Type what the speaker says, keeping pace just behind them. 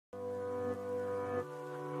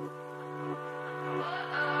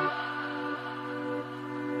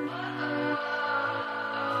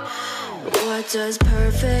does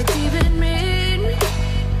perfect even mean?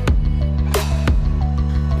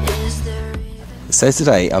 Is there even... So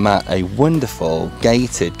today I'm at a wonderful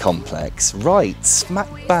gated complex right smack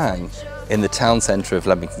bang in the town centre of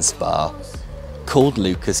Leamington Spa called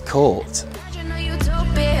Lucas Court. Imagine a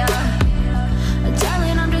utopia.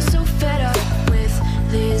 Darling, I'm just so fed up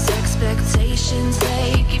with these expectations.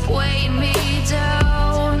 They keep weighing me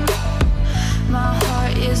down. My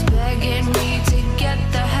heart is begging me to get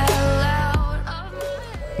the hell out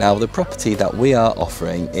of... Now the property that we are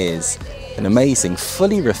offering is an amazing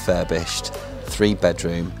fully refurbished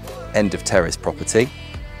 3-bedroom end of terrace property.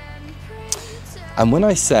 And when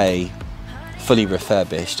I say fully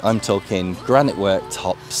refurbished, I'm talking granite work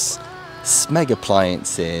tops, smeg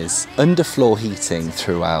appliances, underfloor heating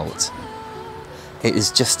throughout. It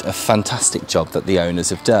is just a fantastic job that the owners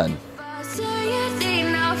have done. I say it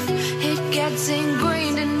enough, it gets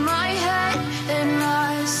ingrained in my head, and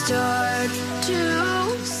I start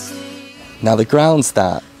to see. Now the grounds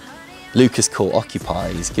that Lucas Court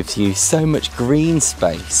occupies gives you so much green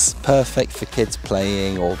space, perfect for kids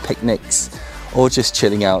playing or picnics or just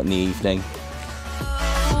chilling out in the evening.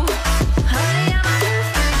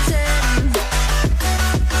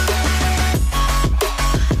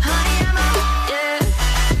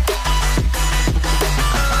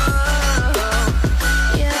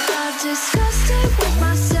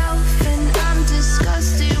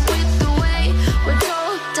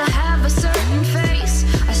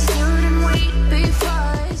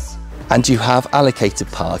 And you have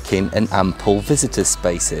allocated parking and ample visitor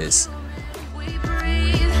spaces. We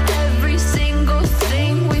breathe, every single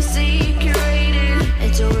thing we see curated.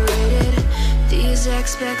 It's overrated. These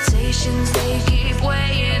expectations, they keep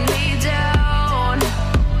weighing me down.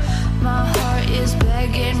 My heart is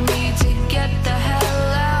begging me to get the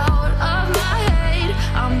hell out of my head.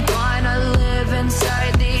 I'm gonna live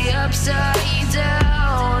inside the upside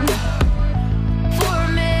down for a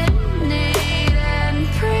minute and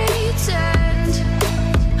pretend,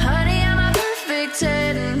 honey, I'm a perfect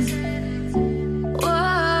 10.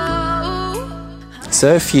 Whoa.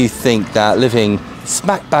 So if you think that living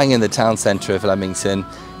smack bang in the town centre of Leamington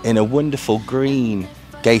in a wonderful green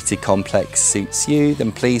gated complex suits you,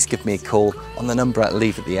 then please give me a call on the number I'll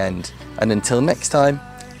leave at the end. And until next time,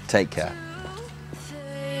 take care.